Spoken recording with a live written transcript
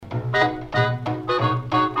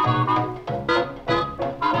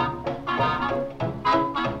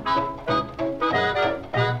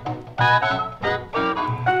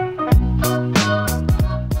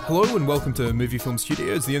welcome to Movie Film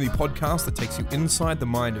Studios, the only podcast that takes you inside the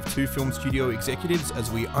mind of two film studio executives as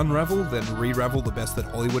we unravel, then re-ravel the best that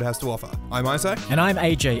Hollywood has to offer. I'm Isaac. And I'm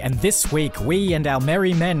AJ, and this week we and our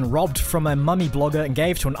merry men robbed from a mummy blogger and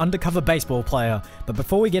gave to an undercover baseball player. But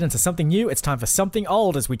before we get into something new, it's time for something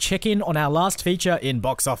old as we check in on our last feature in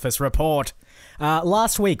Box Office Report.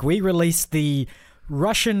 Last week we released the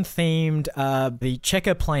Russian-themed, the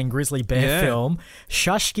checker playing grizzly bear film,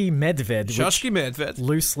 Shashki Medved. Shashki Medved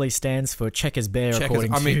loosely stands for Checkers Bear,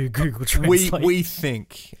 according to Google Translate. We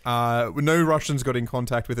think no Russians got in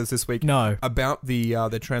contact with us this week. No. About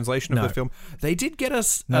the translation of the film. They did get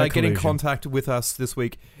us get in contact with us this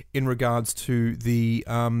week in regards to the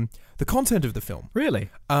content of the film. Really?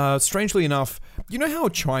 Strangely enough, you know how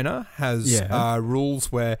China has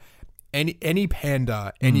rules where any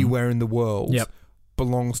panda anywhere in the world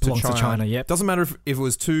belongs to China. Yep. Doesn't matter if it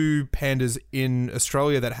was two pandas in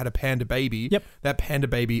Australia that had a panda baby. Yep. That panda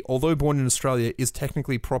baby, although born in Australia, is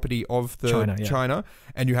technically property of the China,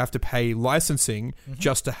 and you have to pay licensing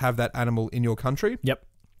just to have that animal in your country. Yep.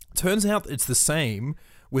 Turns out it's the same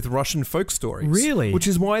with Russian folk stories. Really? Which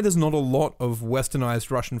is why there's not a lot of westernized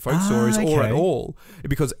Russian folk stories or at all.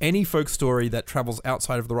 Because any folk story that travels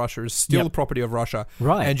outside of the Russia is still property of Russia.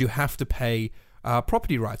 Right. And you have to pay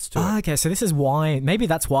property rights to it. Okay, so this is why, maybe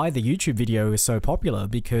that's why the YouTube video is so popular,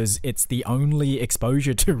 because it's the only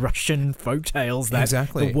exposure to Russian folktales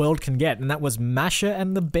that the world can get, and that was Masha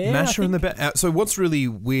and the Bear. Masha and the Bear. So what's really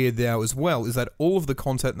weird now as well is that all of the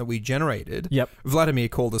content that we generated, Vladimir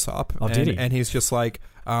called us up, and he's just like,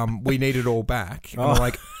 we need it all back. And we're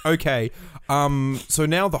like, okay. So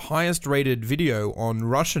now the highest rated video on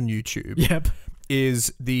Russian YouTube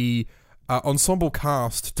is the ensemble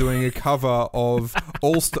cast doing a cover of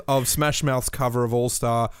of Smash Mouth's cover of All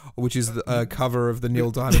Star, which is a cover of the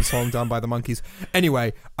Neil Diamond song done by the Monkees.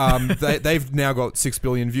 Anyway, they've now got 6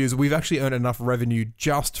 billion views. We've actually earned enough revenue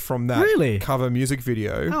just from that cover music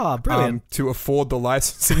video to afford the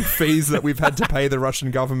licensing fees that we've had to pay the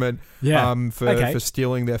Russian government for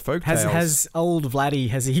stealing their folktales. Has old Vladdy,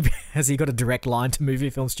 has he got a direct line to Movie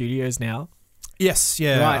Film Studios now? Yes,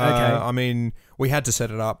 yeah. Right, okay. I mean, we had to set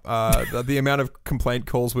it up. The amount of complaint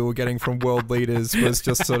calls we were getting from world leaders was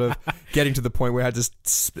just sort of getting to the point where I had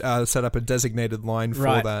to set up a designated line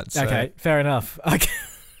for that. So. Okay, fair enough. Okay.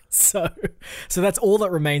 So that's all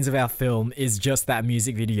that remains of our film is just that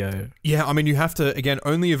music video. Yeah, I mean, you have to, again,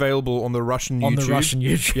 only available on the Russian YouTube. On the Russian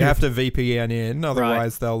YouTube. You have to VPN in,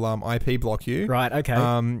 otherwise they'll IP block you. Right, okay.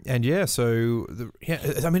 And yeah, so,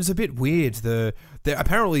 I mean, it's a bit weird.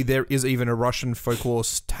 Apparently there is even a Russian folklore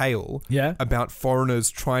tale about foreigners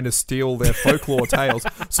trying to steal their folklore tales.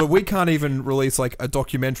 So we can't even release like a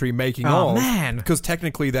documentary making of. Oh, man. Because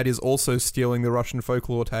technically that is also stealing the Russian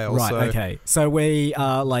folklore tales. Right, okay. So we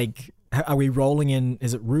are are we rolling in,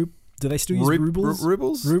 is it do they still use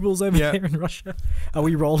rubles? Rubles over there in Russia? Are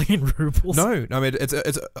we rolling in rubles? No. I mean,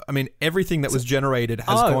 I mean, everything that was generated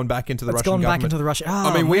has gone back into the Russian government. It's gone back into the Russian.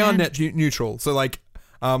 I mean, we are net neutral. So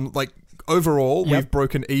overall, we've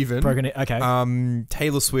broken even. Okay.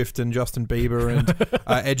 Taylor Swift and Justin Bieber and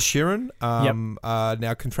Ed Sheeran are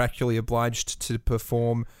now contractually obliged to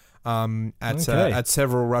perform at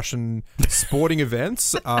several Russian sporting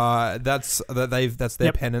events. That's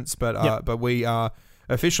their penance. But we are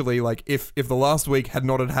officially, like, if the last week had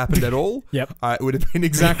not happened at all, it would have been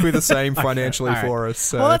exactly the same financially for us.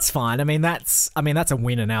 So. Well, that's fine. I mean, that's a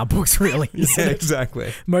win in our books, really. Yeah,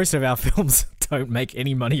 exactly. Most of our films don't make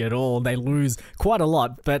any money at all. They lose quite a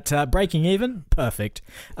lot, but breaking even, perfect.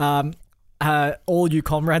 All you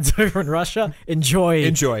comrades over in Russia, enjoy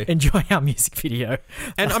our music video.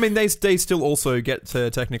 And I mean, they still also get to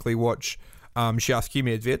technically watch Shashki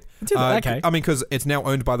Medved. Okay. I mean, because it's now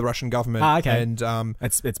owned by the Russian government. Okay. And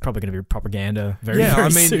it's probably going to be propaganda very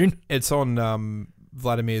soon. It's on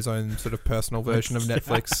Vladimir's own sort of personal version of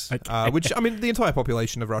Netflix, which, I mean, the entire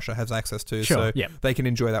population of Russia has access to, so they can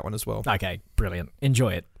enjoy that one as well. Okay, brilliant.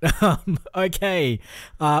 Enjoy it. Okay,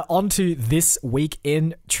 on to this week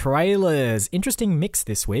in trailers. Interesting mix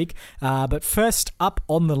this week, but first up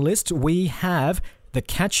on the list, we have The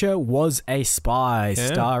Catcher Was a Spy,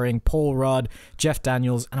 starring Paul Rudd, Jeff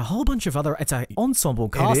Daniels, and a whole bunch of other... It's an ensemble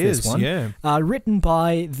cast, this one. Written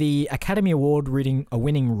by the Academy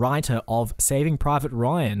Award-winning writer of Saving Private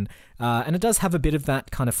Ryan. And it does have a bit of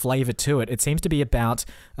that kind of flavor to it. It seems to be about,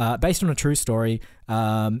 based on a true story,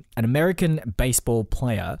 an American baseball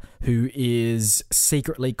player who is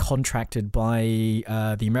secretly contracted by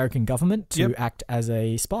the American government to act as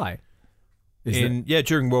a spy.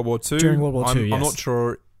 During World War II. During World War II, yes. I'm not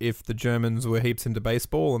sure if the Germans were heaps into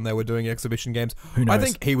baseball and they were doing exhibition games. Who knows? I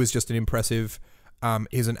think he was just an impressive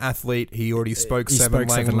he's an athlete. He already spoke seven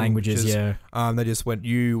languages. Yeah. They just went,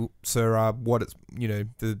 "You, sir, are what it's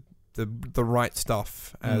the right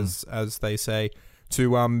stuff," as they say,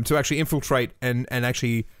 to actually infiltrate and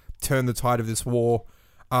actually turn the tide of this war.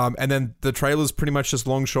 And then the trailer's pretty much just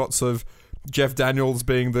long shots of Jeff Daniels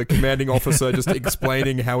being the commanding officer, just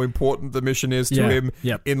explaining how important the mission is to him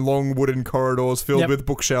in long wooden corridors filled with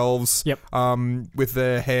bookshelves, with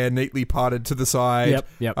their hair neatly parted to the side,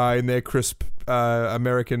 in their crisp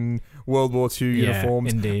American World War II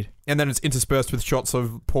uniforms. Indeed. And then it's interspersed with shots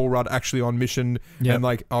of Paul Rudd actually on mission,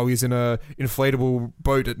 and he's in a inflatable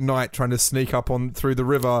boat at night trying to sneak up through the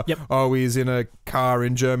river. He's in a car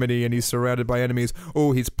in Germany and he's surrounded by enemies.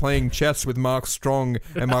 He's playing chess with Mark Strong,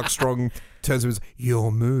 and Mark Strong turns to him and says,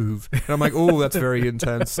 "Your move." And I'm like, that's very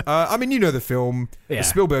intense. The film. Yeah.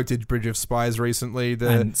 Spielberg did Bridge of Spies recently.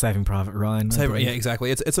 And Saving Private Ryan.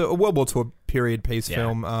 Exactly. It's a World War II period piece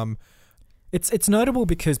film. It's notable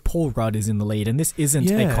because Paul Rudd is in the lead, and this isn't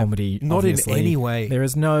a comedy. Not obviously. In any way. There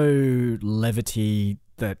is no levity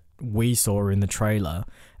that we saw in the trailer,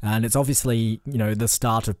 and it's obviously the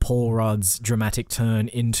start of Paul Rudd's dramatic turn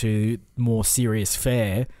into more serious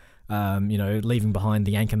fare. Leaving behind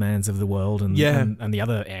the Anchormans of the world and the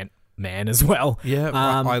other Ant-Man as well. Yeah,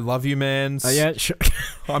 I love you, mans. Yeah, sure.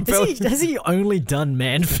 Has he only done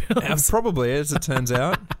man films? Probably, as it turns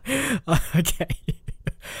out. Okay.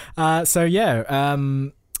 It's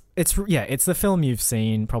the film you've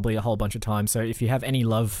seen probably a whole bunch of times. So if you have any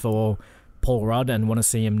love for Paul Rudd and want to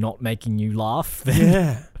see him not making you laugh,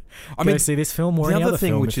 then go see this film or any other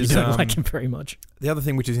film if you don't like him very much. The other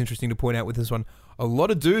thing which is interesting to point out with this one, a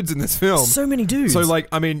lot of dudes in this film. So many dudes. So,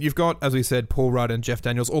 you've got, as we said, Paul Rudd and Jeff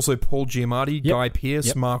Daniels, also Paul Giamatti, Guy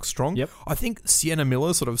Pearce, Mark Strong. I think Sienna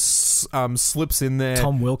Miller sort of slips in there.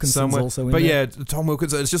 Tom Wilkinson's also in there. But Tom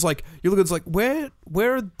Wilkinson, it's just like, you look at it's like, where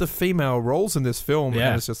are the female roles in this film? Yeah.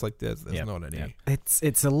 And it's just like, there's not any. Yeah.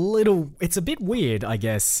 It's a bit weird, I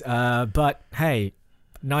guess. But hey,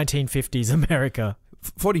 1950s America.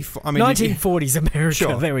 1940s America.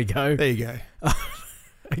 Sure. There we go. There you go.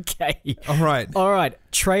 Okay. All right.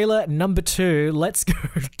 Trailer number 2. Let's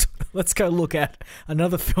go look at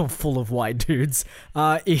another film full of white dudes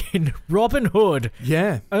in Robin Hood.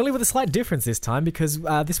 Yeah. Only with a slight difference this time because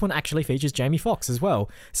this one actually features Jamie Foxx as well.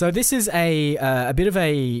 So this is a bit of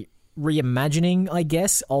a reimagining, I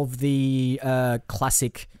guess, of the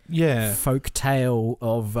classic folk tale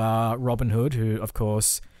of Robin Hood, who, of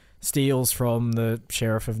course, steals from the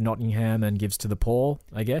Sheriff of Nottingham and gives to the poor,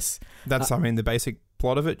 I guess. That's, the basic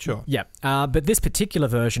plot of it, sure. Yeah, but this particular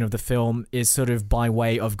version of the film is sort of by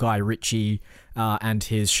way of Guy Ritchie and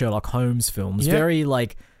his Sherlock Holmes films. Yep. Very,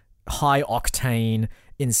 high octane,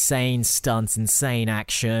 insane stunts, insane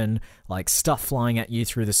action, stuff flying at you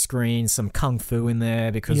through the screen, some kung fu in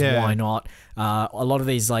there because why not? A lot of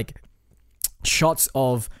these, shots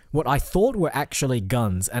of what I thought were actually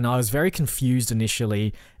guns, and I was very confused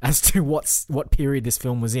initially as to what period this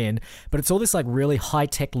film was in, but it's all this really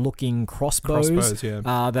high-tech looking crossbows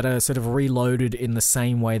that are sort of reloaded in the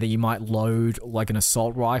same way that you might load an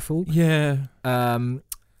assault rifle. Yeah.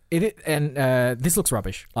 This looks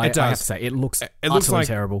rubbish. I have to say, it looks utterly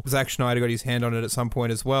terrible. Zack Snyder got his hand on it at some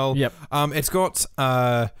point as well. Yep. It's got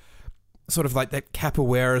sort of that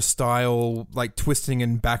capoeira style, twisting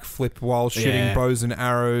and backflip while shooting bows and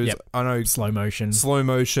arrows. Yep. I know, slow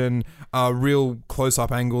motion, real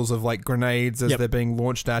close-up angles of grenades as they're being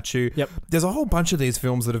launched at you. Yep. There's a whole bunch of these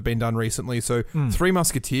films that have been done recently. So Three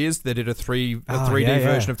Musketeers, they did a 3D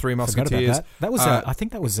version of Three Musketeers. That was I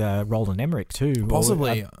think that was Roland Emmerich too.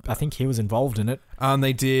 Possibly. I think he was involved in it.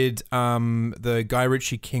 They did the Guy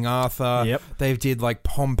Ritchie King Arthur. Yep. They did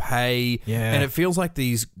Pompeii. Yeah. And it feels like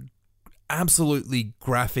these absolutely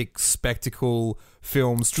graphic spectacle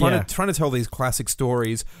films trying to tell these classic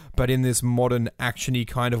stories, but in this modern actiony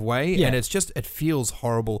kind of way, and it feels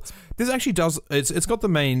horrible. This actually does. It's got the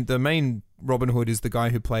main Robin Hood is the guy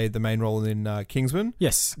who played the main role in Kingsman.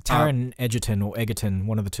 Yes, Taron Egerton or Egerton,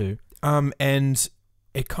 one of the two. And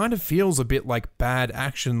it kind of feels a bit like bad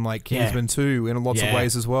action, like Kingsman 2 in lots of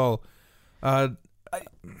ways as well.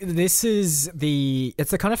 It's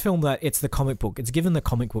the kind of film that it's the comic book. It's given the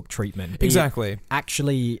comic book treatment. Exactly.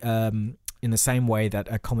 Actually, in the same way that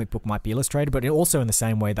a comic book might be illustrated, but also in the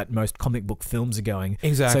same way that most comic book films are going.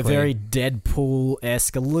 Exactly. So very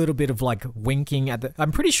Deadpool-esque, a little bit of winking at the...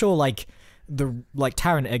 I'm pretty sure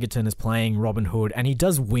Taron Egerton is playing Robin Hood, and he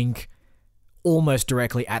does wink almost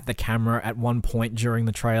directly at the camera at one point during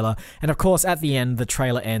the trailer. And of course, at the end, the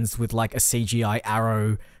trailer ends with a CGI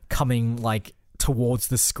arrow coming towards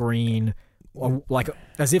the screen,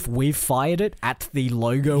 as if we've fired it at the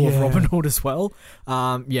logo of Robin Hood as well.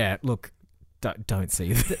 Look, don't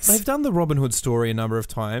see this. They've done the Robin Hood story a number of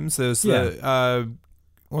times. There's the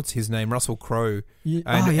what's his name? Russell Crowe.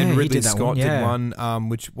 And Ridley Scott did one,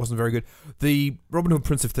 which wasn't very good. The Robin Hood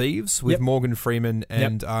Prince of Thieves with Morgan Freeman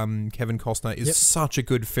and Kevin Costner is such a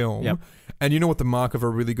good film. Yep. And you know what the mark of a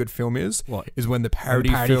really good film is? What? Is when the parody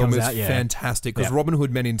film is fantastic. Because Robin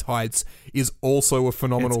Hood Men in Tights is also a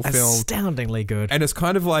phenomenal film. Astoundingly good. And it's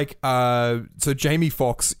kind of like, so Jamie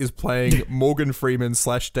Foxx is playing Morgan Freeman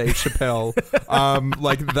 / Dave Chappelle,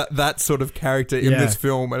 like that sort of character in this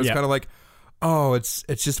film. And it's kind of like, oh, it's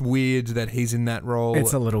just weird that he's in that role.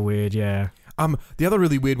 It's a little weird, yeah. The other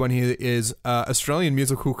really weird one here is Australian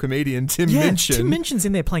musical comedian Tim Minchin. Tim Minchin's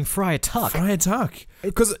in there playing Friar Tuck.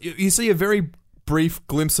 Because you see a very brief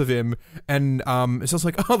glimpse of him, and it's just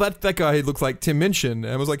like, oh, that guy looks like Tim Minchin.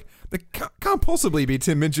 And I was like, that can't possibly be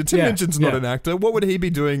Tim Minchin. Tim Minchin's not an actor. What would he be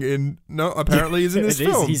doing in... No, apparently he's in this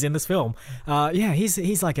film. He's in this film.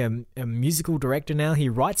 He's like a musical director now. He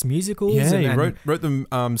writes musicals. Yeah, he wrote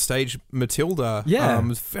them stage Matilda. Yeah.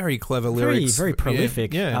 Very clever lyrics. Very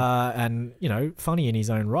prolific. Yeah. And, funny in his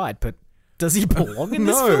own right, but... Does he belong in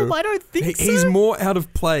this film? I don't think so. He's more out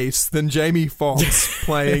of place than Jamie Foxx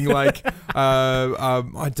playing like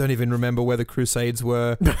I don't even remember where the Crusades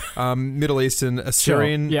were. Middle Eastern,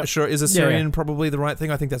 Assyrian. Sure, is Assyrian probably the right thing?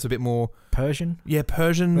 I think that's a bit more Persian. Yeah,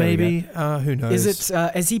 Persian maybe. Who knows? Is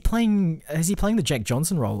it? Is he playing the Jack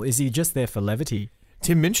Johnson role? Is he just there for levity?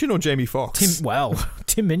 Tim Minchin or Jamie Foxx?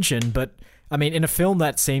 Tim Minchin. But I mean, in a film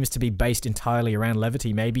that seems to be based entirely around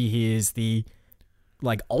levity, maybe he is the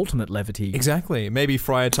ultimate levity. Exactly. Maybe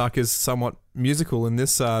Friar Tuck is somewhat musical in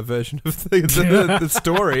this version of the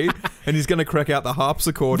story, and he's going to crack out the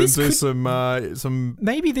harpsichord and do some.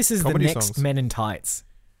 Maybe this is the next songs. Men in Tights.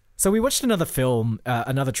 So we watched another film,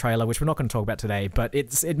 another trailer, which we're not going to talk about today, but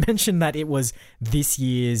it mentioned that it was this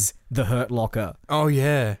year's The Hurt Locker. Oh,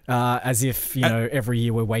 yeah. As if, every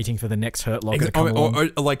year we're waiting for the next Hurt Locker to come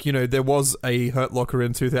along. Or there was a Hurt Locker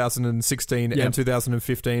in 2016 and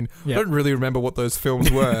 2015. I don't really remember what those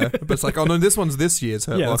films were, but it's like, oh no, this one's this year's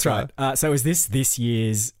Hurt Locker. Yeah, that's right. So is this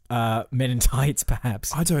year's Men in Tights,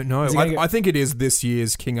 perhaps? I don't know. I think it is this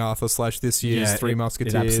year's King Arthur / this year's Three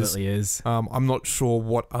Musketeers. It absolutely is. I'm not sure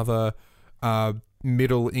what other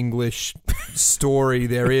Middle English story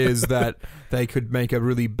there is that they could make a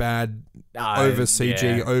really bad over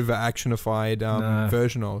CG, over actionified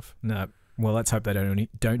version of. No. Well, let's hope they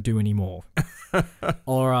don't do any more.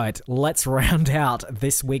 All right, let's round out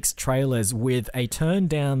this week's trailers with a turn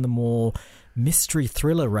down the more mystery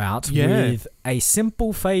thriller route with A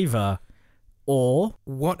Simple Favor or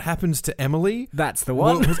What Happens to Emily. That's the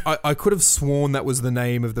one. Well, I could have sworn that was the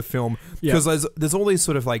name of the film because there's all these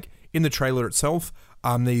sort of like in the trailer itself,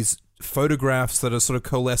 these photographs that are sort of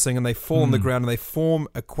coalescing and they fall on the ground and they form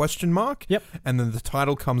a question mark. Yep. And then the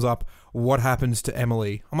title comes up, What Happens to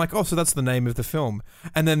Emily? I'm like, oh, so that's the name of the film.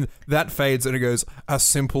 And then that fades and it goes, A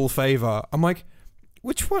Simple Favor. I'm like,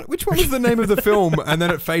 which one is the name of the film? And then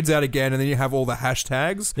it fades out again, and then you have all the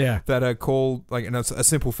hashtags that are called like, and it's A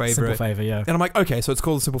Simple Favor. Simple Favor, yeah. And I'm like, okay, so it's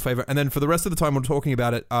called A Simple Favor. And then for the rest of the time we're talking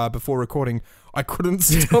about it before recording, I couldn't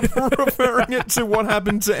stop referring it to What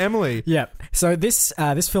Happened to Emily. Yeah. So this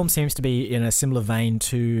film seems to be in a similar vein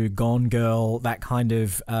to Gone Girl, that kind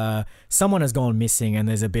of someone has gone missing and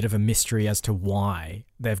there's a bit of a mystery as to why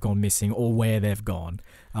they've gone missing or where they've gone.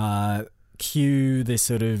 Cue this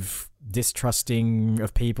sort of distrusting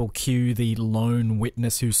of people, cue the lone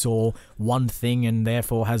witness who saw one thing and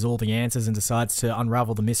therefore has all the answers and decides to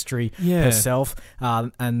unravel the mystery herself.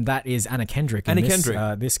 And that is Anna Kendrick.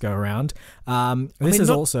 This go around. This is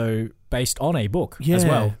also based on a book as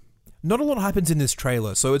well. Not a lot happens in this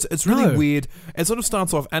trailer, so it's really weird. It sort of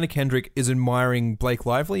starts off, Anna Kendrick is admiring Blake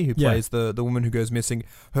Lively, who plays the woman who goes missing,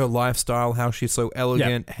 her lifestyle, how she's so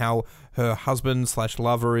elegant, how her husband /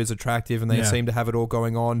 lover is attractive, and they seem to have it all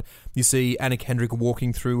going on. You see Anna Kendrick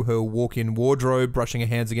walking through her walk-in wardrobe, brushing her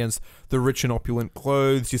hands against the rich and opulent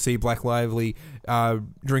clothes. You see Blake Lively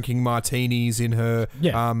drinking martinis in her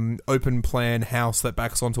open-plan house that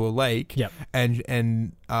backs onto a lake. Yep.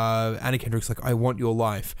 And Anna Kendrick's like, I want your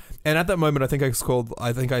life. And at that moment, I think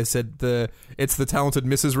I said it's the talented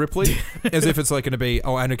Mrs. Ripley, as if it's like going to be,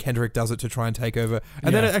 Anna Kendrick does it to try and take over.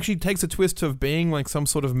 And then it actually takes a twist of being like some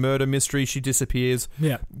sort of murder mystery. She disappears.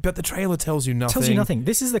 Yeah. But the trailer tells you nothing.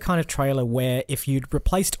 This is the kind of trailer where if you'd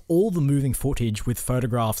replaced all the moving footage with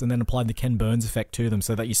photographs and then applied the Ken Burns effect to them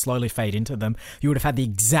so that you slowly fade into them, you would have had the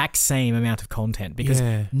exact same amount of content because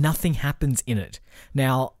nothing happens in it.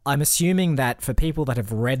 Now, I'm assuming that for people that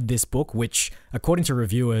have read this book, which according to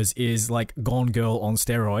reviewers is like Gone Girl on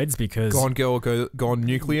steroids because... Gone Girl Gone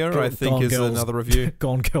Nuclear, I think is another review.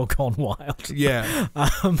 Gone Girl Gone Wild. Yeah.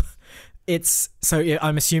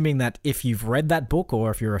 I'm assuming that if you've read that book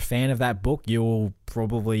or if you're a fan of that book, you'll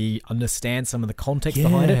probably understand some of the context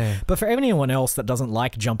behind it. But for anyone else that doesn't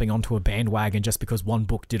like jumping onto a bandwagon just because one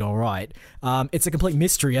book did all right, it's a complete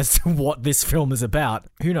mystery as to what this film is about.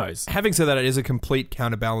 Who knows? Having said that, it is a complete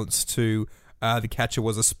counterbalance to The Catcher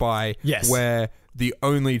Was a Spy, where the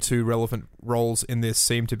only two relevant roles in this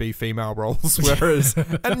seem to be female roles, whereas,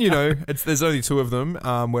 and there's only two of them,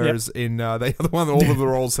 whereas in the other one, all of the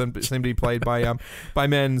roles seem to be played by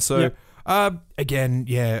men. So, again,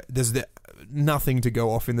 there's nothing to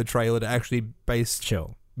go off in the trailer to actually base.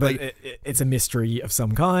 Sure. But it's a mystery of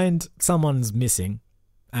some kind. Someone's missing,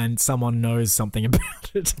 and someone knows something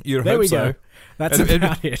about it. There we go. That's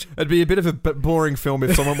about it. It'd be a bit of a boring film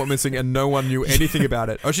if someone went missing and no one knew anything about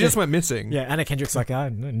it. Oh, she just went missing. Yeah, Anna Kendrick's like, I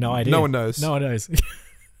have no idea. No one knows. No one knows.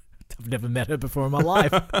 I've never met her before in my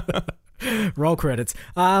life. Roll credits.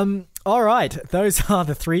 All right, those are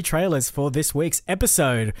the 3 trailers for this week's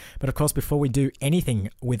episode. But of course, before we do anything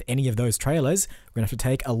with any of those trailers, we're going to have to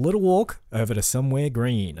take a little walk over to Somewhere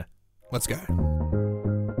Green. Let's go.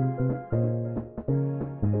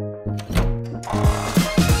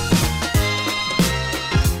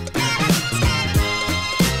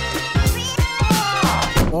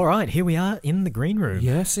 All right, here we are in the green room.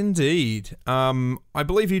 Yes, indeed. I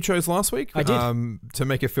believe you chose last week. I did. To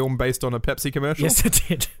make a film based on a Pepsi commercial. Yes, I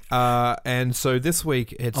did. And so this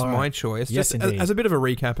week, it's my choice. Yes, just indeed. As a bit of a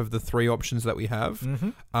recap of the 3 options that we have,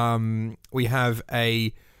 we have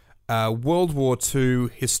a World War II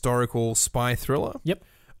historical spy thriller. Yep.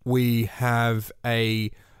 We have a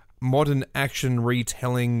modern action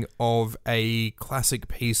retelling of a classic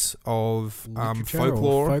piece of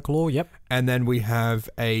folklore. Folklore, yep. And then we have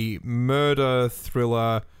a murder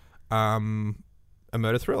thriller. A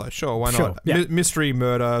murder thriller, sure, why not? Yeah. Mystery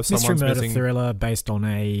murder, someone's murder missing. thriller based on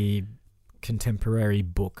a contemporary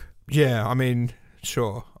book. Yeah, I mean,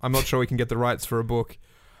 sure. I'm not sure we can get the rights for a book.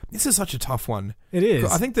 This is such a tough one. It is.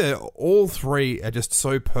 I think that all 3 are just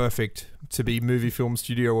so perfect to be movie film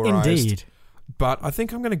studioized. Indeed. But I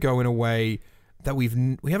think I'm going to go in a way that we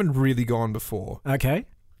haven't really gone before. Okay.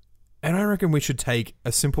 And I reckon we should take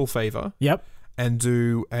a simple favor. Yep. And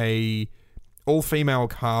do a all-female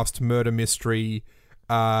cast murder mystery.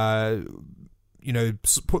 Put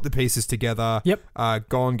the pieces together. Yep.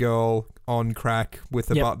 Gone Girl on crack with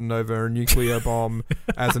a button over a nuclear bomb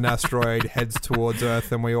as an asteroid heads towards Earth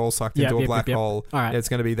and we all sucked into a black hole. All right. It's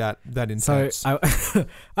going to be that intense.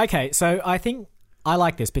 Okay, so I think I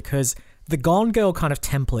like this because the Gone Girl kind of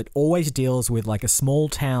template always deals with like a small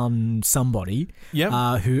town somebody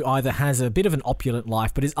who either has a bit of an opulent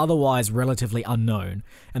life but is otherwise relatively unknown.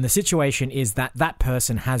 And the situation is that that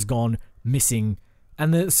person has gone missing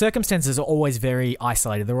and the circumstances are always very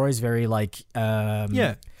isolated. They're always very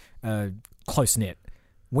close-knit.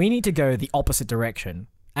 We need to go the opposite direction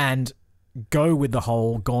and go with the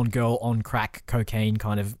whole Gone Girl on crack cocaine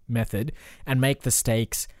kind of method and make the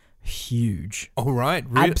stakes huge. All right.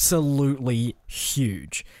 Absolutely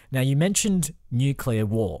huge. Now, you mentioned nuclear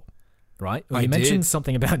war, right? Or you mentioned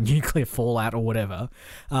something about nuclear fallout or whatever.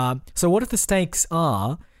 So what if the stakes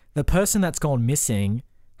are the person that's gone missing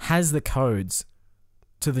has the codes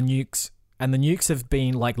to the nukes and the nukes have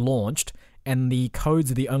been launched and the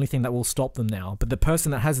codes are the only thing that will stop them now. But the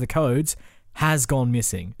person that has the codes has gone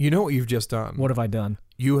missing. You know what you've just done? What have I done?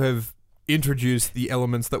 You have introduced the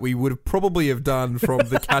elements that we would probably have done from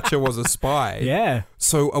The Catcher Was a Spy. Yeah.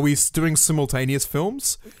 So are we doing simultaneous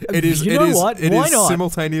films? It is. Why not?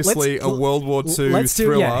 Simultaneously a World War II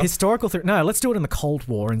thriller. Yeah, historical thriller. No, let's do it in the Cold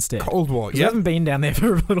War instead. Cold War. We haven't been down there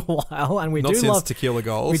for a little while, and we not do since love Tequila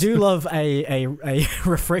Goals. We do love a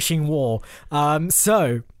refreshing war.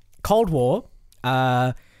 So Cold War.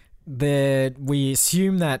 We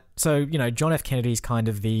assume that John F. Kennedy's kind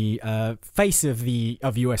of the face of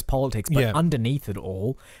US politics, but underneath it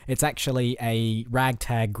all, it's actually a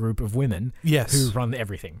ragtag group of women who run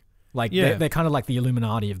everything. They're kind of like the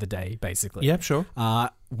Illuminati of the day, basically. Yeah, sure.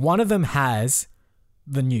 One of them has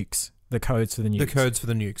the nukes, the codes for the nukes. The codes for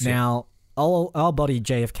the nukes. Now, our buddy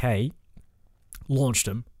JFK launched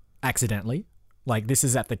them accidentally. This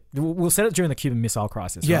is we'll set it during the Cuban Missile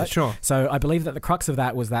Crisis, right? Yeah, sure. So I believe that the crux of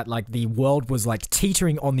that was that the world was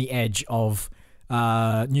teetering on the edge of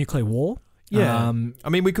nuclear war. Yeah. I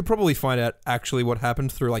mean, we could probably find out actually what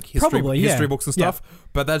happened through history books and stuff,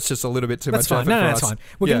 but that's just a little bit too much effort for us. That's fine.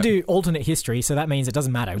 We're going to do alternate history, so that means it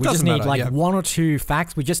doesn't matter. We just need one or two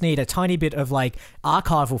facts. We just need a tiny bit of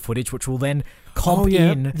archival footage, which will then comp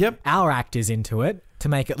in our actors into it to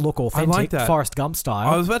make it look authentic, like that. Forrest Gump style.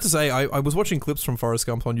 I was about to say, I was watching clips from Forrest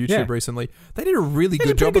Gump on YouTube recently. They did a really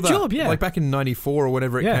good job of that. Yeah. Like back in 94 or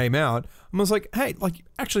whenever it came out. And I was like, hey, like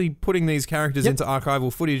actually putting these characters into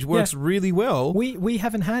archival footage works really well. We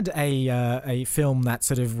haven't had a film that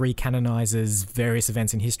sort of recanonizes various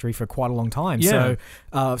events in history for quite a long time. Yeah.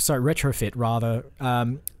 So retrofit rather.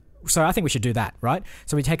 So I think we should do that, right?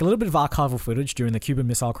 So we take a little bit of archival footage during the Cuban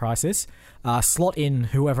Missile Crisis, slot in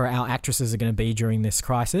whoever our actresses are going to be during this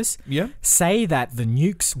crisis, say that the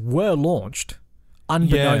nukes were launched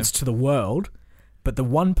unbeknownst to the world, but the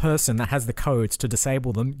one person that has the codes to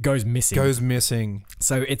disable them goes missing.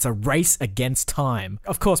 So it's a race against time.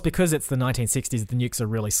 Of course, because it's the 1960s, the nukes are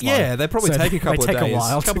really slow. Yeah, they probably take a couple of days.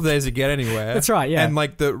 A couple of days to get anywhere. That's right, yeah. And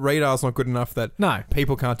like the radar's not good enough that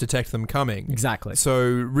people can't detect them coming. Exactly. So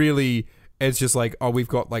really, it's just like, we've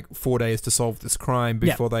got like 4 days to solve this crime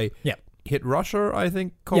before they hit Russia, I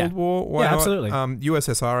think, Cold War. Why not? Absolutely.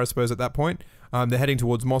 USSR, I suppose, at that point. They're heading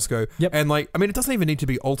towards Moscow. And like, I mean, it doesn't even need to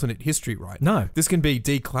be alternate history, right? No. This can be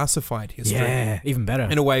declassified history. Yeah, even better.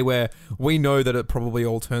 In a way where we know that it probably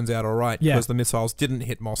all turns out all right because the missiles didn't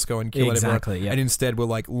hit Moscow and kill everyone. And instead were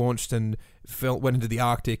like launched and went into the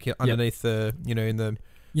Arctic underneath the, in the...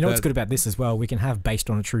 You know what's good about this as well? We can have based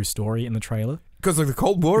on a true story in the trailer. Because like the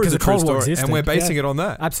Cold War is a true story, and we're basing it on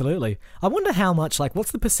that. Absolutely. I wonder how much, like,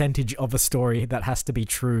 what's the percentage of a story that has to be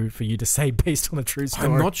true for you to say based on a true story?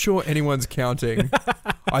 I'm not sure anyone's counting.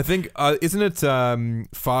 I think, isn't it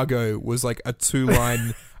Fargo was like a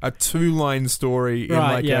two-line story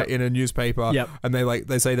in in a newspaper, and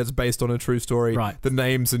they say that's based on a true story. Right. The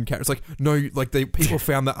names and characters, like no, like people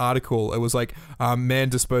found the article. It was like man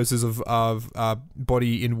disposes of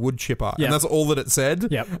body in wood chipper, and that's all that it said.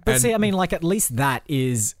 Yeah, but see, I mean, like at least that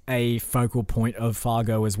is a focal point of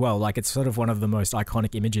Fargo as well. Like it's sort of one of the most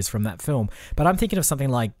iconic images from that film. But I'm thinking of something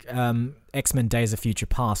like X-Men: Days of Future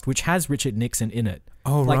Past, which has Richard Nixon in it.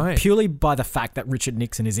 Oh, like, right. Purely by the fact that Richard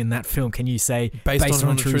Nixon is in that film, can you say based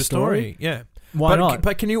on a true story? Yeah. Why not?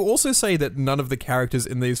 But can you also say that none of the characters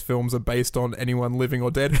in these films are based on anyone living or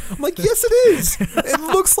dead? I'm like, yes, it is. It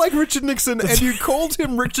looks like Richard Nixon, and you called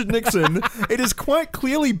him Richard Nixon. It is quite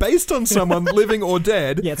clearly based on someone living or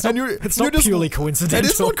dead. Yeah, it's not purely coincidental.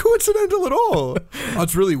 It is not coincidental at all. Oh,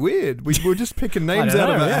 it's really weird. We were just picking names out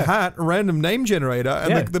of a hat, a random name generator,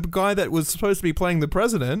 and the guy that was supposed to be playing the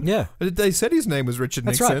president, they said his name was Richard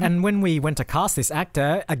Nixon. That's right. And when we went to cast this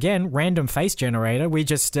actor, again, random face generator, we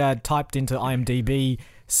just typed into IMDb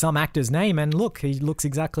some actor's name, and look, he looks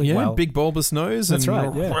exactly well. Big bulbous nose. That's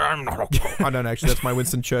right. Yeah. I don't actually. That's my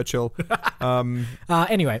Winston Churchill.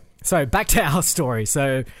 Anyway, so back to our story.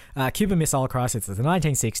 So, Cuban Missile Crisis is the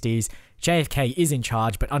 1960s. JFK is in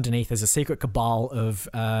charge, but underneath there's a secret cabal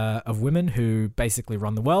of women who basically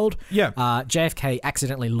run the world. Yeah. JFK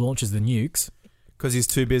accidentally launches the nukes. Because he's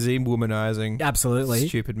too busy womanizing. Absolutely.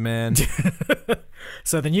 Stupid man.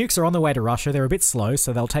 So the nukes are on the way to Russia. They're a bit slow,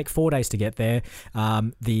 so they'll take 4 days to get there.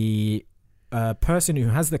 The person who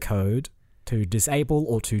has the code to disable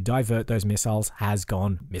or to divert those missiles has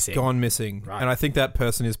gone missing. Right. And I think that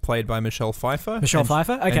person is played by Michelle Pfeiffer.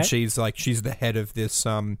 Pfeiffer? Okay. And she's the head of this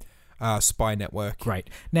spy network.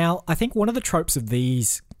 Great. Now, I think one of the tropes of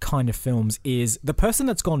these kind of films is the person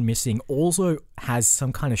that's gone missing also has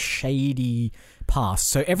some kind of shady past.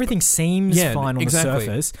 So everything seems fine on the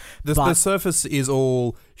surface. The surface is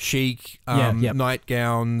all chic,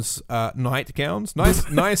 nightgowns, nice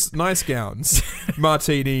gowns,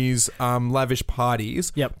 martinis, lavish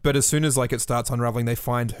parties. Yep. But as soon as it starts unraveling, they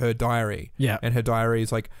find her diary. Yeah. And her diary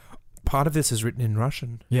is part of this is written in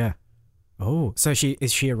Russian. Yeah. Oh, so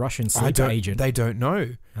is she a Russian sleeper agent? They don't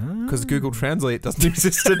know because Google Translate doesn't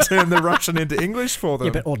exist to turn the Russian into English for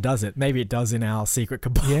them. Yeah, or does it? Maybe it does in our secret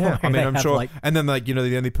cabal. Yeah, I mean, I'm sure. And then,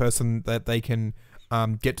 the only person that they can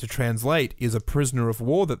get to translate is a prisoner of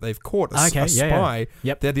war that they've caught, a spy. Yeah.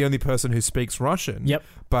 Yep. They're the only person who speaks Russian. Yep.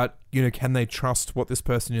 But, can they trust what this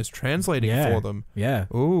person is translating for them? Yeah.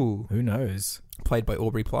 Ooh. Who knows? Played by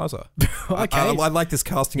Aubrey Plaza. Okay. I like this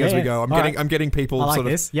casting as we go. I'm getting people I like sort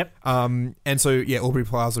of this. Yep. And so Aubrey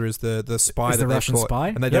Plaza is the spy that Russian caught, spy,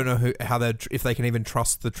 and they don't know if they can even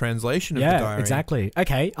trust the translation of the diary. Yeah, exactly.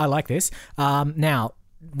 Okay, I like this. Now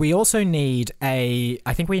we also need I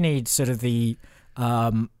think we need sort of the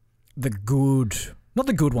good, not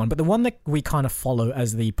the good one, but the one that we kind of follow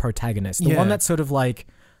as the protagonist. The one that's sort of I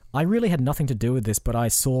really had nothing to do with this, but I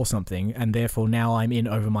saw something, and therefore now I'm in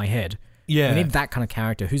over my head. Yeah. We need that kind of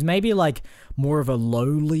character who's maybe more of a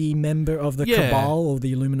lowly member of the cabal or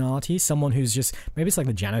the Illuminati. Someone who's just, maybe it's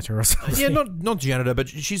the janitor or something. Yeah, not janitor, but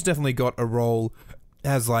she's definitely got a role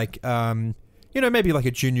as maybe like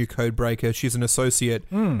a junior code breaker. She's an associate,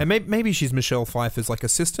 and maybe she's Michelle Pfeiffer's like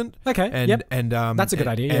assistant. Okay, and that's a good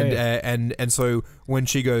idea. And so when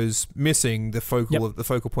she goes missing, the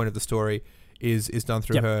focal point of the story is done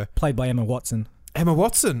through her, played by Emma Watson. Emma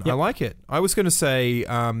Watson, I like it. I was going to say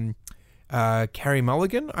Carey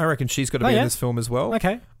Mulligan. I reckon she's got to be in this film as well.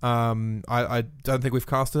 Okay. I don't think we've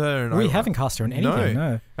cast her. And we haven't cast her in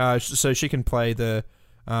anything. No. So she can play the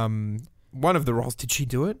one of the roles. Did she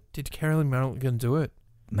do it? Did Carey Mulligan do it?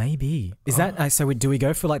 Maybe. Is that so? Do we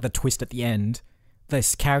go for like the twist at the end?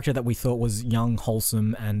 This character that we thought was young,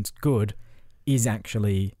 wholesome, and good is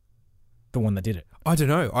actually the one that did it. I don't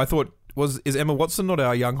know. I thought is Emma Watson not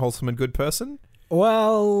our young, wholesome, and good person?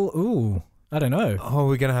 Well, I don't know. Oh,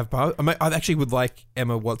 we're gonna have both. I actually would like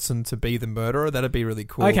Emma Watson to be the murderer. That'd be really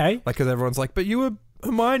cool. Okay. Like, because everyone's like, but you were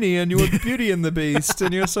Hermione and you were Beauty and the Beast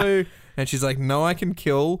and you're so... And she's like, no, I can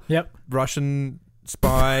kill Russian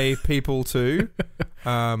spy people too.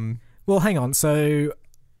 Well, hang on. So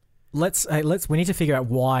let's we need to figure out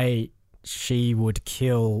why she would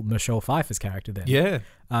kill Michelle Pfeiffer's character then. Yeah.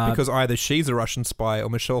 Because either she's a Russian spy or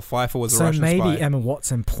Michelle Pfeiffer was a Russian spy. So maybe Emma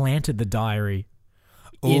Watson planted the diary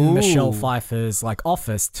in Michelle Pfeiffer's like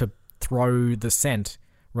office to throw the scent,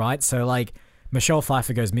 right? So like Michelle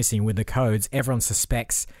Pfeiffer goes missing with the codes. Everyone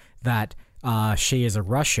suspects that she is a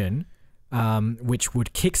Russian, which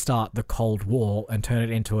would kickstart the Cold War and turn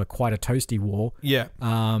it into quite a toasty war. Yeah.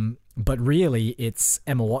 But really, it's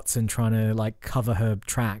Emma Watson trying to like cover her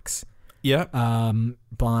tracks. Yeah.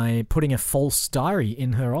 By putting a false diary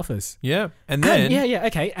in her office. Yeah. And then...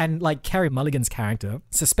 okay. And like Carey Mulligan's character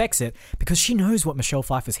suspects it because she knows what Michelle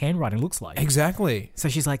Pfeiffer's handwriting looks like. Exactly. So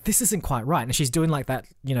she's like, this isn't quite right. And she's doing like that,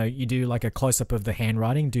 you do like a close-up of the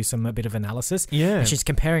handwriting, do a bit of analysis. Yeah. And she's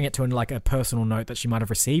comparing it to like a personal note that she might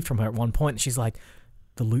have received from her at one point. And she's like,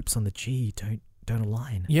 the loops on the G don't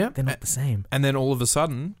align. Yeah. They're not the same. And then all of a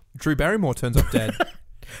sudden, Drew Barrymore turns up dead.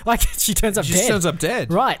 Like, she turns up dead. She turns up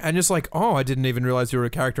dead. Right. And just like, oh, I didn't even realize you were a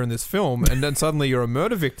character in this film. And then suddenly you're a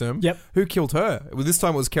murder victim. Yep. Who killed her? Well, this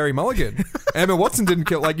time it was Carey Mulligan. Emma Watson didn't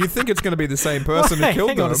kill... Like, you think it's going to be the same person who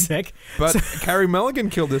killed them. Hang on a sec. But Carey Mulligan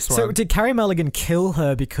killed this one. So did Carey Mulligan kill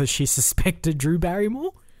her because she suspected Drew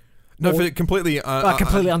Barrymore? No, for completely...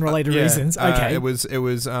 completely unrelated reasons. Okay. It was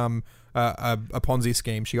a Ponzi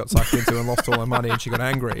scheme she got sucked into and lost all her money and she got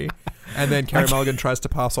angry. And then Carey Mulligan tries to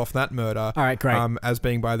pass off that murder. All right, great. As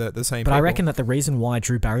being by the same But people. I reckon that the reason why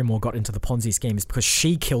Drew Barrymore got into the Ponzi scheme is because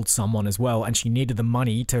she killed someone as well and she needed the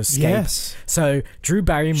money to escape. Yes. So Drew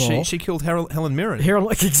Barrymore... She killed Helen Mirren.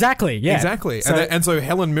 Exactly, yeah. Exactly. So, and so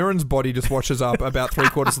Helen Mirren's body just washes up about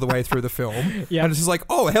 3/4 of the way through the film. Yeah. And it's just like,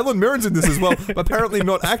 oh, Helen Mirren's in this as well. But apparently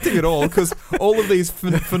not acting at all because all of these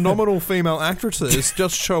phenomenal female actresses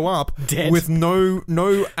just show up dead with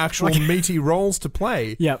no actual meaty roles to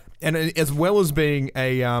play. Yep. And as well as being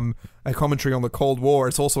a commentary on the Cold War,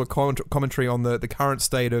 it's also a commentary on the current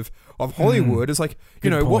state of Hollywood. It's like,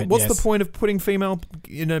 what's the point of putting female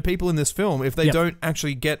people in this film if they don't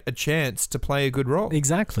actually get a chance to play a good role?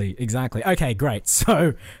 Exactly. Okay, great.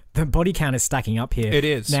 So the body count is stacking up here. It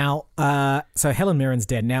is. Now, so Helen Mirren's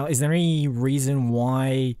dead. Now, is there any reason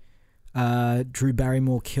why Drew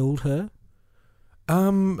Barrymore killed her?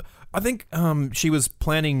 I think she was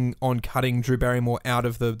planning on cutting Drew Barrymore out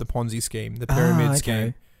of the Ponzi scheme, the pyramid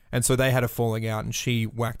scheme. And so they had a falling out and she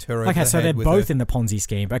whacked her over the head. Okay, so they're both in the Ponzi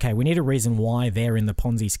scheme. Okay, we need a reason why they're in the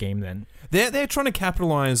Ponzi scheme then. They're trying to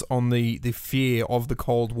capitalize on the fear of the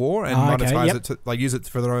Cold War and monetize it to use it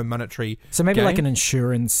for their own monetary So maybe gain. like an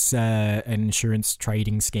insurance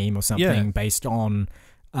trading scheme or something based on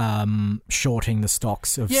shorting the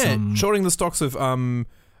stocks of some... shorting the stocks of...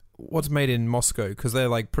 what's made in Moscow because they're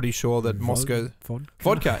like pretty sure that Moscow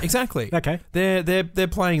vodka exactly. Okay, they're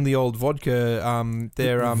playing the old vodka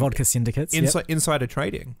vodka syndicates, insider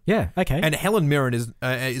trading. Yeah, okay. And Helen Mirren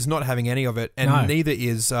is not having any of it, and neither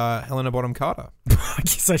is Helena Bonham Carter.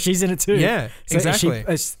 So she's in it too. Yeah, so exactly.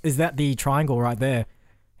 Is that the triangle right there?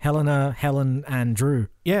 Helena, Helen, and Drew.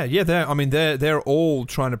 Yeah. They're all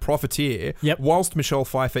trying to profiteer. Yep. Whilst Michelle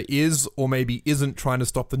Pfeiffer is or maybe isn't trying to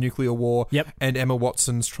stop the nuclear war. Yep. And Emma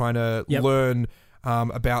Watson's trying to learn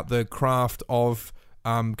about the craft of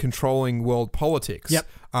controlling world politics. Yep.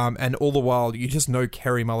 And all the while, you just know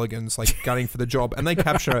Carey Mulligan's like gunning for the job, and they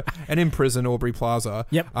capture and imprison Aubrey Plaza.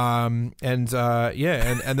 Yep. And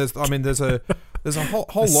there's a whole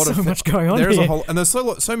lot of so much going on. There's a whole and there's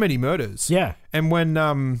so many murders. Yeah. And when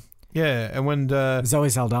Yeah, and when Zoe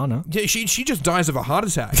Saldana. Yeah, she just dies of a heart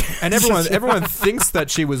attack, and everyone thinks that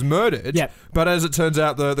she was murdered. Yeah. But as it turns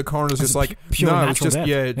out, the coroner's just like, pure no, it's just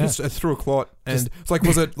death. just through a clot, and it's like,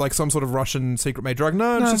 was it like some sort of Russian secret made drug?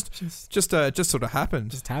 No, just sort of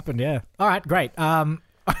happened. Just happened. Yeah. All right. Great. I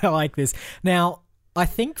like this. Now, I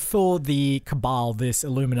think for the Cabal, this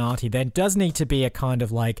Illuminati, there does need to be a kind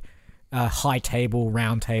of like high table,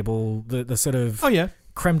 round table, the sort of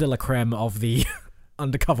creme de la creme of the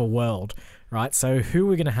undercover world, right? So who are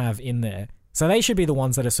we going to have in there? So they should be the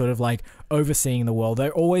ones that are sort of like overseeing the world.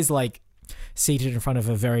 They're always like seated in front of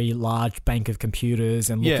a very large bank of computers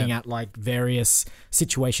and looking at like various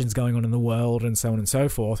situations going on in the world and so on and so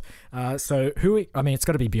forth. So it's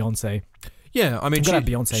got to be Beyonce. Yeah, I mean,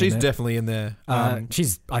 she's in definitely in there.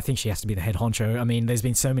 I think she has to be the head honcho. I mean, there's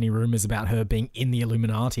been so many rumors about her being in the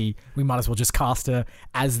Illuminati. We might as well just cast her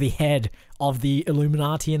as the head of the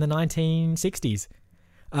Illuminati in the 1960s.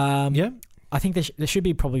 I think there should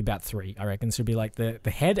be probably about 3, I reckon. There should be like the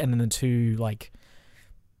head and then the 2 like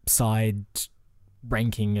side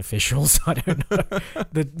ranking officials. I don't know.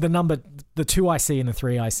 the 2 I see and the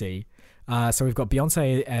 3 I see. So we've got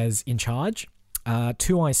Beyonce as in charge.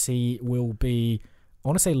 2 I see will be, I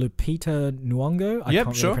want to say Lupita Nyong'o. I can't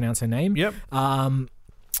really pronounce her name. Yep.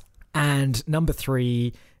 And number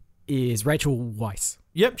 3 is Rachel Weisz.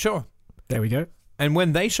 Yep, sure. There we go. And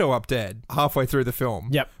when they show up dead halfway through the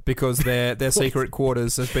film, because their secret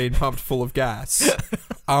quarters has been pumped full of gas,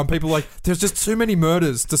 people are like, there's just too many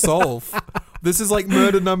murders to solve. This is like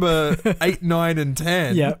murder number 8, 9, and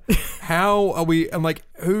 10. Yep. How are we? I'm like,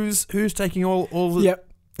 who's taking all the? Yep.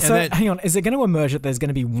 So hang on, is it going to emerge that there's going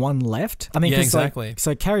to be one left? I mean, exactly.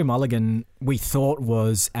 So Carey Mulligan, we thought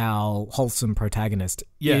was our wholesome protagonist,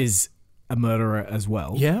 is a murderer as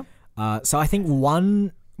well. Yeah. So I think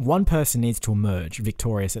one person needs to emerge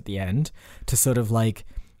victorious at the end to sort of like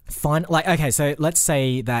find, like, okay, so let's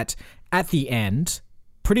say that at the end,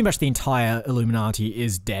 pretty much the entire Illuminati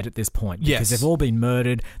is dead at this point because they've all been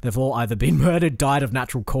murdered. They've all either been murdered, died of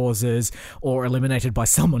natural causes, or eliminated by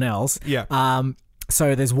someone else. Yeah.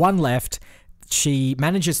 So there's one left. She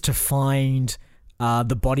manages to find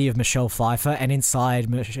the body of Michelle Pfeiffer, and inside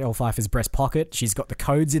Michelle Pfeiffer's breast pocket, she's got the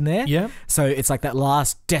codes in there. Yeah. So it's like that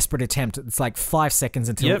last desperate attempt. It's like 5 seconds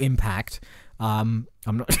until impact. 5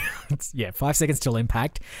 seconds till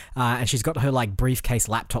impact. And she's got her like briefcase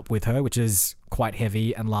laptop with her, which is quite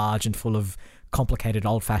heavy and large and full of complicated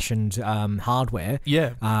old-fashioned hardware.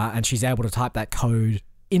 Yeah. And she's able to type that code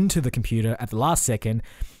into the computer at the last second.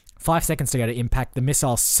 5 seconds to go to impact. The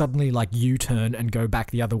missile suddenly like U-turn and go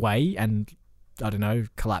back the other way and, I don't know,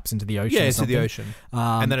 collapse into the ocean. Yeah, into the ocean.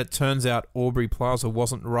 And then it turns out Aubrey Plaza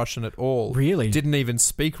wasn't Russian at all. Really? Didn't even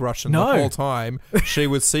speak Russian the whole time. She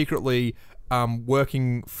was secretly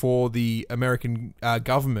working for the American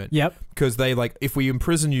government. Yep. Because they like, if we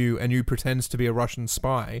imprison you and you pretend to be a Russian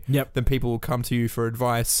spy, then people will come to you for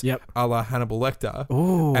advice, a la Hannibal Lecter.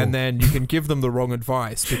 Ooh. And then you can give them the wrong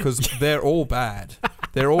advice because they're all bad.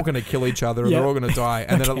 They're all going to kill each other and they're all going to die.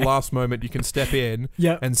 And then at the last moment, you can step in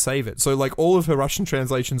and save it. So like all of her Russian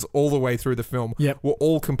translations all the way through the film were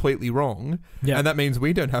all completely wrong. Yep. And that means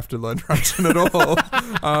we don't have to learn Russian at all.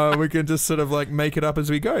 We can just sort of like make it up as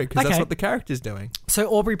we go because that's what the character's doing. So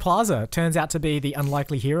Aubrey Plaza turns out to be the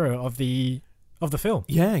unlikely hero of the film.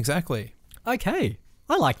 Yeah, exactly. Okay.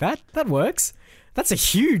 I like that. That works. That's a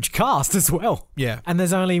huge cast as well. Yeah. And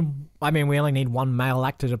we only need one male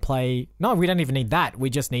actor to play. No, we don't even need that. We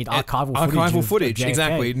just need archival footage. Archival footage,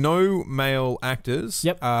 exactly. No male actors.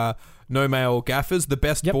 Yep. No male gaffers. The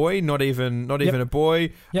best boy, not even a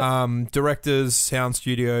boy. Yep. Directors, sound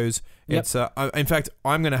studios. Yep. It's in fact,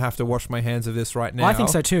 I'm going to have to wash my hands of this right now. I think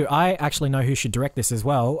so too. I actually know who should direct this as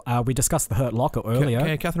well. We discussed The Hurt Locker earlier.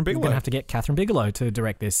 Kathryn Bigelow. We're going to have to get Kathryn Bigelow to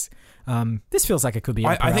direct this. This feels like it could be.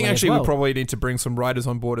 I think actually we probably need to bring some writers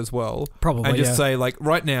on board as well. Probably, and just say like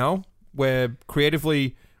right now we're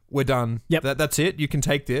done. Yep. That's it. You can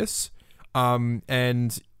take this.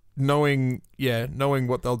 And knowing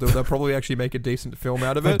what they'll do, they'll probably actually make a decent film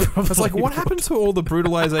out of it. It's like, what happened to all the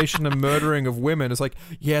brutalization and murdering of women? It's like,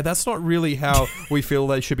 that's not really how we feel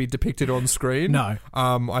they should be depicted on screen. No.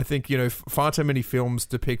 I think, far too many films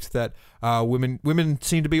depict that women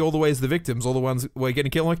seem to be all the ways the victims, all the ones we're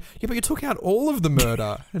getting killed. I'm like, but you took out all of the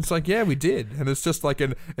murder. And it's like, we did. And it's just like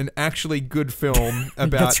an actually good film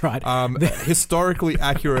about That's right. historically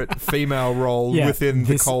accurate female role within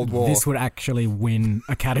the Cold War. This would actually win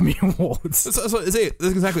Academy Awards. So is it?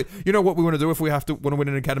 That's exactly. You know what we want to do if we want to win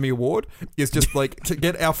an Academy Award is just like to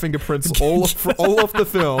get our fingerprints all of the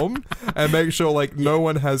film and make sure like no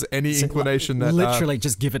one has any inclination that literally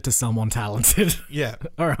just give it to someone talented. Yeah.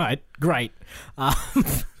 All right. Great.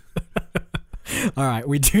 All right,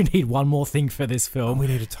 we do need one more thing for this film. We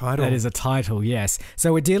need a title. That is a title, yes.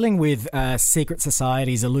 So we're dealing with secret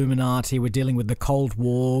societies, Illuminati. We're dealing with the Cold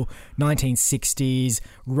War, 1960s,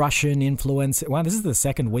 Russian influence. Wow, this is the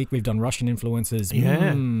second week we've done Russian influences.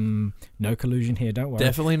 Yeah. No collusion here, don't worry.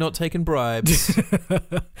 Definitely not taking bribes.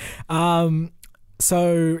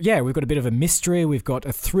 So, yeah, we've got a bit of a mystery. We've got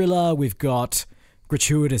a thriller. We've got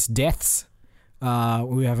gratuitous deaths.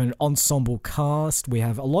 We have an ensemble cast. We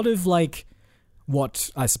have a lot of, like,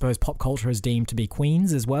 what I suppose pop culture has deemed to be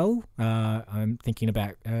queens as well. I'm thinking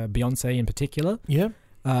about Beyonce in particular. Yeah.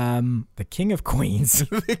 The King of Queens.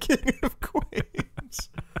 The King of Queens.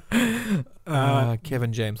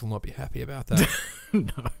 Kevin James will not be happy about that.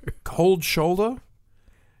 No. Cold Shoulder?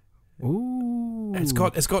 Ooh. It's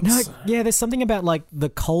got no, yeah, there's something about like the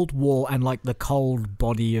Cold War and like the cold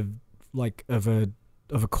body of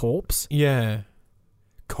a corpse. Yeah.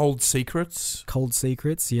 Cold Secrets. Cold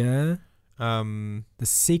Secrets, yeah. The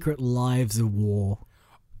Secret Lives of War.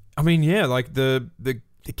 I mean, yeah, like the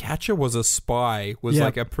Catcher was a spy, was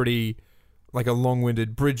like a pretty, like a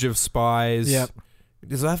long-winded bridge of spies. Yep.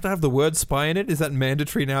 Does it have to have the word spy in it? Is that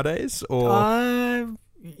mandatory nowadays? Or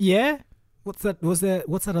yeah. What's that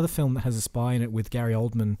other film that has a spy in it with Gary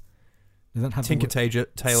Oldman? Does that have Tinker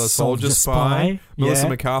Tailor Soldier Spy? Melissa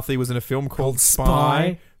McCarthy was in a film called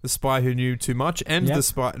Spy. The Spy Who Knew Too Much, and it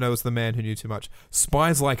was The Man Who Knew Too Much.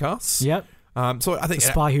 Spies Like Us. Yep. So I think The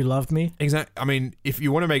Spy Who Loved Me. Exactly. I mean, if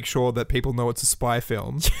you want to make sure that people know it's a spy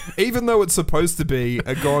film, even though it's supposed to be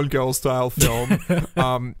a Gone Girl style film,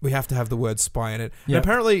 we have to have the word spy in it. Yep. And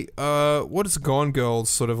apparently, what is Gone Girl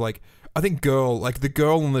sort of like? I think girl, like the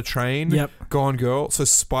girl on the train. Yep. Gone Girl. So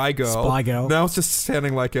Spy Girl. Spy Girl. Now it's just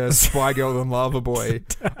sounding like a Spy Girl and Lava Boy.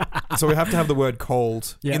 So we have to have the word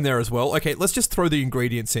cold in there as well. Okay, let's just throw the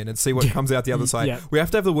ingredients in and see what comes out the other side. Yep. We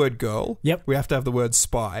have to have the word girl. Yep. We have to have the word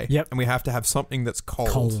spy. Yep. And we have to have something that's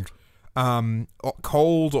cold.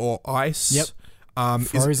 Cold or ice. Yep.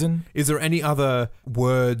 Frozen. Is there any other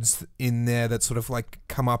words in there that sort of like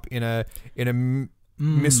come up in a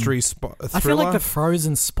mystery thriller? I feel like the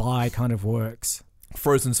Frozen Spy kind of works.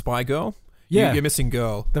 Frozen Spy Girl? Yeah. You're missing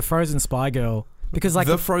girl. The Frozen Spy Girl. Because like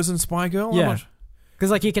the Frozen Spy Girl? Yeah. Because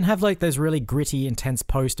like you can have like those really gritty, intense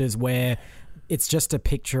posters where it's just a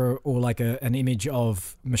picture or like an image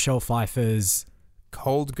of Michelle Pfeiffer's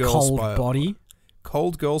cold spy. body.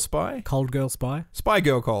 Cold Girl Spy? Cold Girl Spy? Spy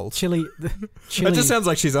Girl Cold. Chili. That just sounds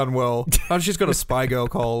like she's unwell. Oh, she's got a Spy Girl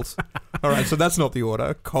cold. All right, so that's not the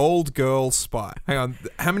order. Cold Girl Spy. Hang on.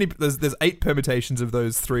 How many? There's 8 permutations of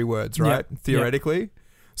those 3 words, right? Yep. Theoretically. Yep.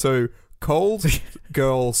 So Cold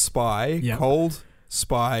Girl Spy. Yep. Cold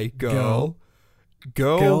Spy Girl.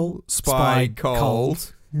 Girl Spy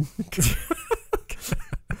Cold.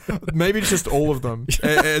 Maybe it's just all of them.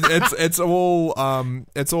 It's all.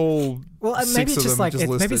 Well, maybe it's just like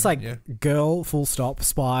maybe it's like girl full stop,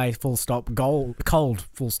 spy full stop, cold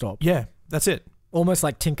full stop. Yeah, that's it. Almost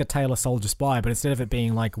like Tinker Tailor Soldier Spy, but instead of it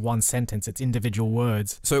being like one sentence, it's individual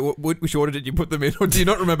words. So, which order did you put them in, or do you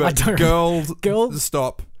not remember? I don't Girl,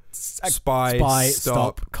 stop, spy,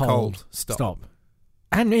 stop, cold, stop.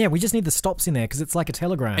 And yeah, we just need the stops in there because it's like a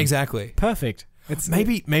telegram. Exactly. Perfect. It's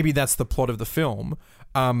maybe that's the plot of the film.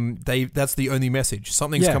 That's the only message.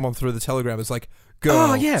 Something's come on through the telegram. It's like,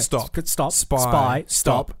 girl, stop, spy,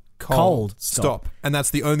 stop, cold, stop. And that's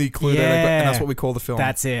the only clue that they got, and that's what we call the film.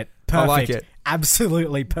 That's it. Perfect. I like it.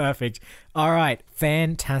 Absolutely perfect. All right,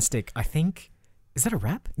 fantastic. I think, is that a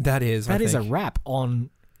wrap? That is a wrap on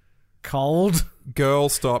Cold. Girl,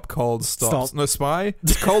 stop, cold, stop. No, spy?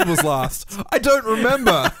 Cold was last. I don't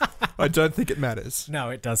remember. I don't think it matters. No,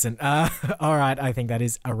 it doesn't. All right, I think that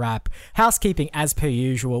is a wrap. Housekeeping, as per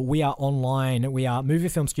usual, we are online. We are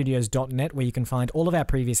moviefilmstudios.net, where you can find all of our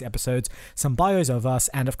previous episodes, some bios of us,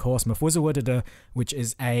 and of course, Mfwuza, which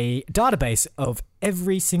is a database of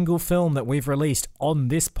every single film that we've released on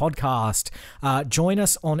this podcast. Join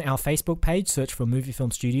us on our Facebook page, search for Movie Film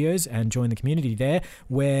Studios, and join the community there,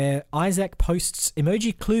 where Isaac posts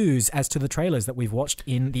emoji clues as to the trailers that we've watched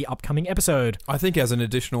in the upcoming episode. I think as an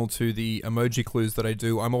additional to the emoji clues that I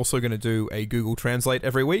do, I'm also going to do a Google Translate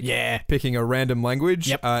every week. Yeah. Picking a random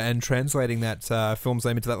language and translating that film's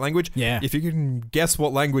name into that language. Yeah. If you can guess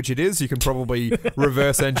what language it is, you can probably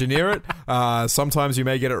reverse engineer it. Sometimes you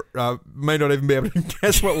may get it, may not even be able to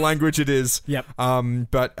guess what language it is. Yep.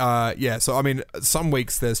 So I mean, some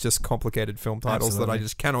weeks there's just complicated film titles that I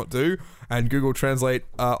just cannot do, and Google Translate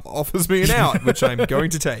offers me an out, which I'm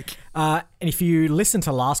going to take. And if you listen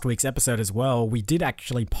to last week's episode as well, we did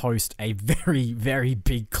actually post a very, very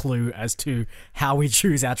big clue as to how we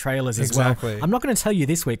choose our trailers as well. I'm not going to tell you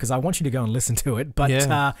this week because I want you to go and listen to it. But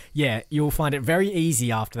you'll find it very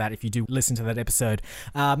easy after that if you do listen to that episode.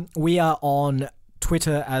 We are on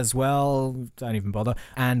Twitter as well, don't even bother.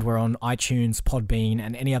 And we're on iTunes, Podbean,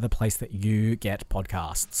 and any other place that you get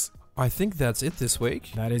podcasts. I think that's it this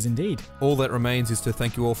week. That is indeed. All that remains is to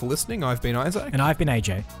thank you all for listening. I've been Isaac. And I've been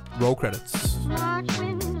AJ. Roll credits.